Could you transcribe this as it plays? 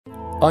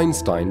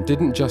Einstein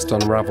didn't just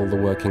unravel the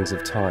workings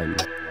of time,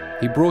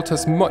 he brought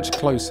us much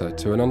closer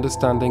to an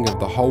understanding of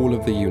the whole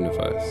of the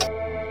universe.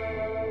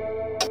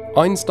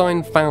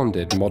 Einstein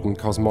founded modern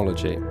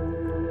cosmology.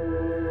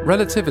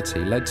 Relativity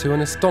led to an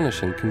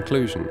astonishing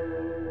conclusion.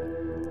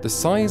 The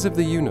size of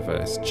the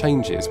universe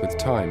changes with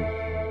time.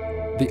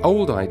 The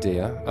old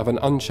idea of an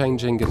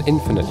unchanging and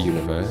infinite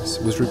universe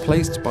was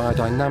replaced by a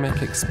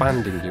dynamic,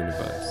 expanding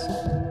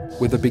universe,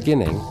 with a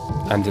beginning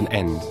and an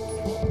end.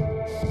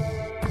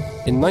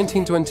 In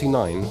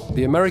 1929,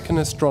 the American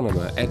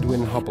astronomer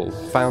Edwin Hubble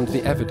found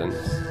the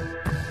evidence.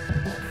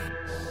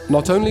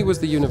 Not only was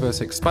the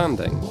universe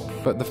expanding,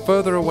 but the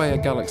further away a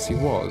galaxy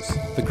was,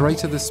 the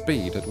greater the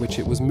speed at which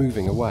it was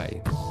moving away.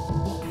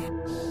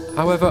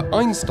 However,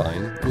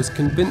 Einstein was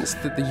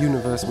convinced that the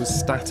universe was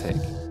static.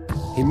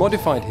 He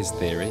modified his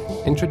theory,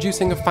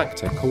 introducing a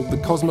factor called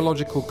the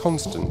cosmological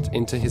constant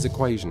into his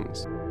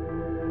equations,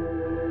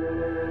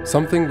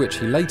 something which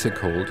he later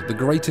called the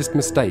greatest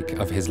mistake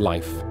of his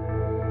life.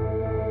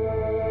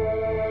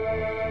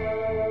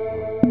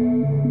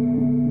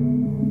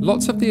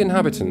 Lots of the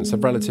inhabitants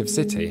of Relative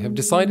City have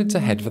decided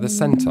to head for the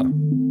centre.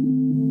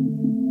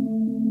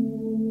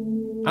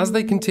 As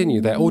they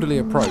continue their orderly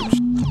approach,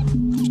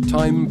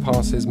 time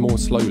passes more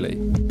slowly.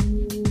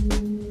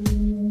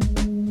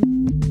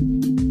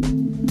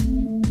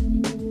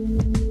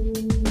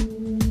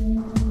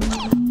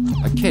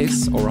 A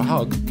kiss or a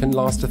hug can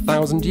last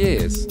 1,000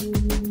 years.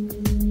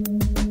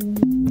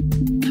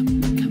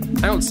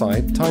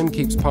 Outside, time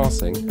keeps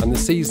passing and the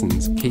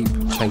seasons keep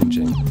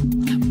changing.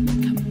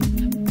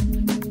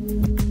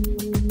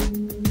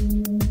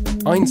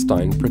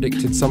 Einstein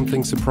predicted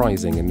something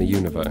surprising in the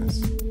universe.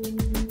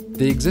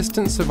 The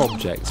existence of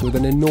objects with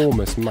an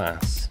enormous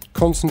mass,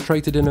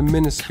 concentrated in a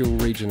minuscule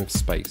region of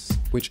space,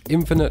 which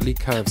infinitely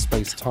curves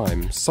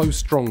space-time so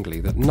strongly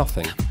that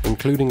nothing,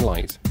 including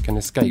light, can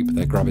escape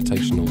their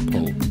gravitational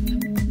pull.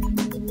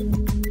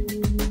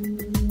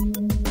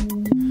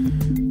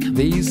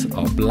 These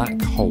are black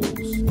holes.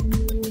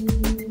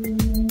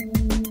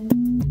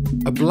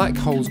 A black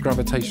hole's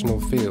gravitational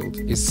field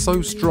is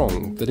so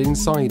strong that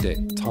inside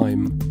it,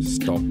 time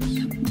stops.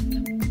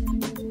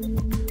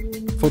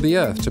 For the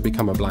Earth to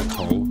become a black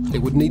hole, it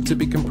would need to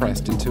be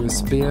compressed into a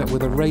sphere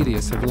with a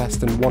radius of less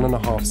than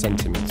 1.5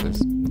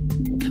 centimeters.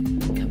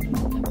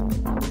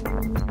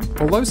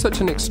 Although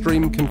such an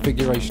extreme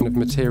configuration of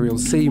material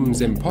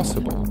seems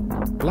impossible,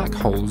 black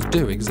holes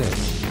do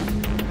exist.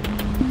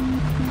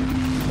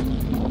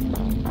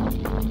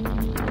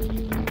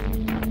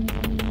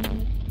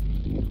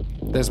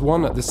 There's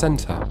one at the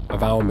centre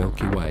of our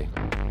Milky Way.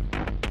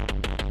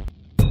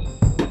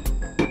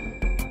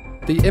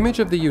 The image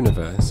of the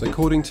universe,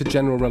 according to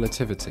general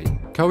relativity,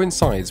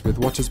 coincides with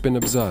what has been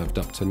observed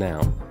up to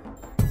now.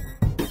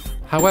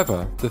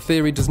 However, the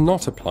theory does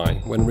not apply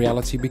when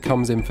reality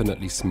becomes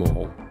infinitely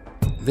small.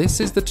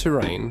 This is the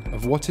terrain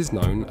of what is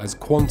known as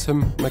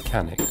quantum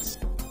mechanics,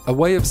 a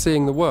way of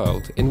seeing the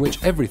world in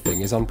which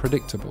everything is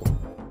unpredictable,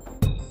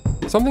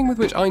 something with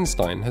which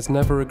Einstein has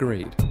never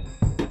agreed.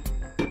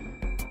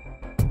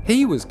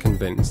 He was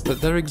convinced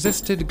that there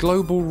existed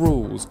global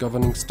rules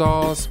governing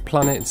stars,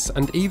 planets,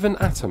 and even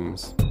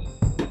atoms.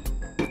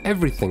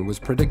 Everything was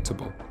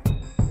predictable.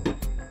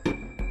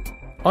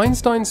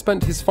 Einstein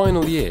spent his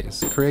final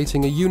years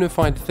creating a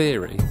unified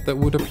theory that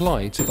would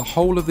apply to the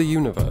whole of the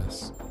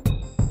universe.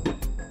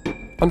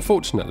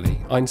 Unfortunately,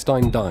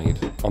 Einstein died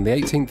on the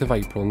 18th of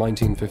April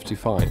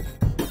 1955,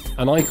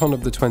 an icon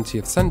of the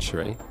 20th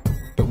century,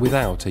 but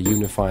without a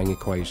unifying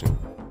equation.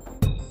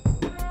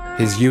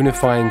 His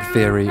unifying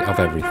theory of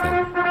everything.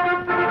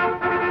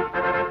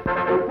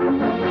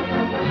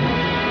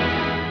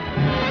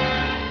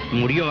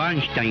 Murió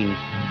Einstein,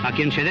 a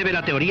quien se debe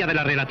la teoría de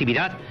la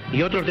relatividad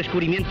y otros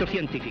descubrimientos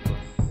científicos.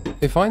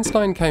 If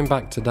Einstein came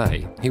back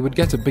today, he would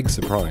get a big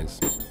surprise.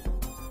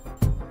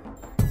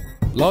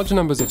 Large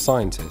numbers of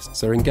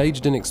scientists are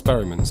engaged in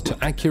experiments to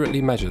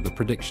accurately measure the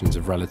predictions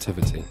of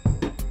relativity.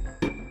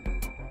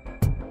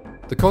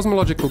 The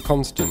cosmological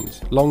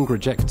constant, long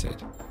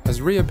rejected, has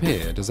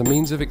reappeared as a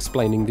means of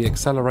explaining the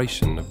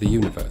acceleration of the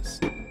universe.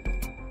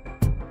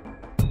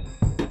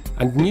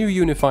 And new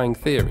unifying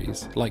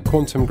theories, like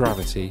quantum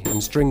gravity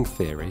and string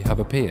theory, have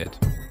appeared.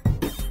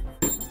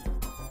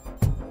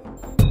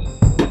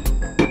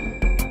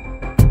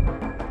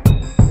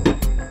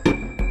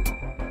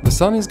 The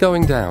sun is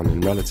going down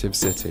in Relative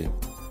City.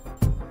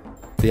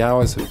 The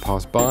hours have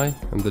passed by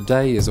and the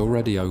day is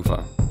already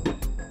over.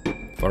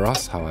 For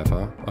us,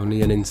 however,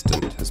 only an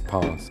instant has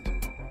passed.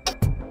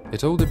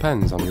 It all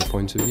depends on your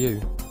point of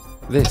view.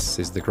 This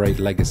is the great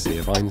legacy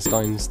of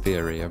Einstein's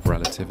theory of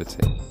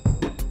relativity.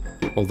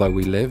 Although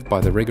we live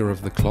by the rigour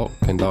of the clock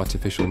and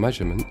artificial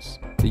measurements,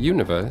 the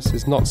universe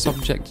is not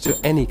subject to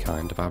any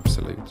kind of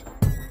absolute.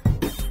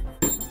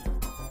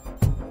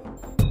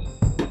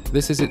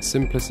 This is its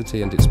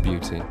simplicity and its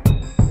beauty.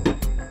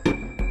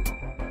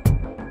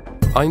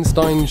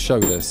 Einstein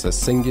showed us a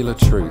singular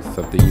truth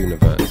of the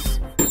universe,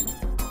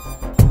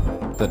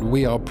 that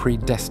we are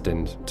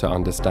predestined to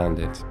understand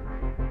it.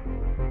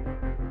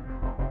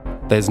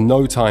 There's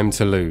no time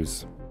to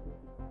lose.